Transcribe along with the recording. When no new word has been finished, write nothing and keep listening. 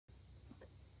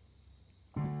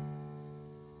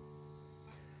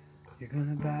You're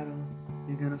gonna battle,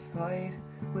 you're gonna fight,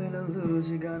 win or lose,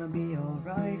 you're gonna be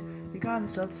alright.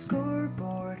 Regardless of the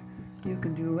scoreboard, you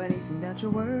can do anything that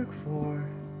you work for.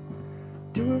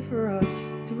 Do it for us,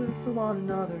 do it for one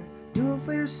another, do it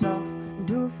for yourself, and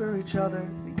do it for each other.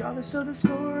 Regardless of the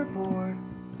scoreboard,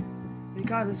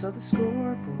 regardless of the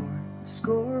scoreboard,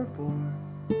 scoreboard.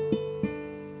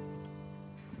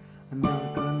 I'm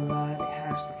not gonna lie, we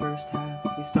hatched the first half.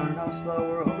 We started off slow,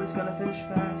 we're always gonna finish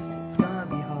fast. It's gonna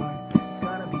be hard, it's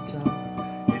gonna be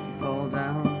tough. If you fall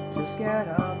down, just get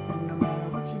up. And no matter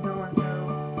what you're going through,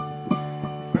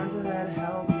 your friends are there to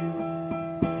help you.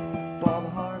 For all the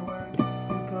hard work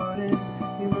you put in,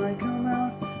 you might come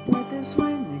out with this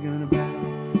win. You're gonna battle,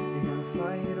 you're gonna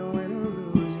fight, or win or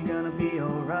lose, you're gonna be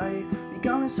alright.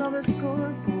 Regardless of the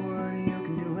scoreboard, you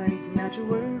can do anything that you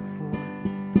work for.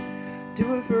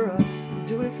 Do it for us, and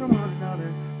do it for one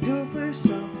another, do it for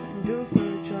yourself, and do it for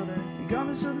each other.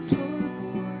 Regardless of the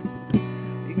scoreboard,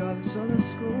 regardless of the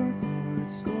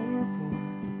scoreboard, scoreboard.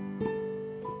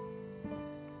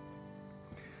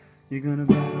 You're gonna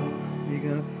battle, you're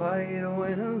gonna fight, or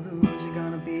win or lose, you're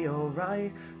gonna be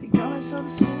alright. Regardless of the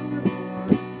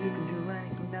scoreboard, you can do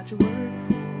anything that you work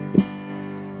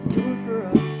for. Do it for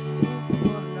us, do it for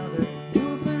one another,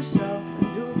 do it for yourself,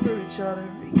 and do it for each other.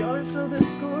 Regardless of the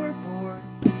scoreboard,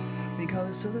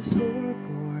 regardless of the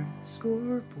scoreboard,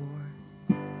 scoreboard.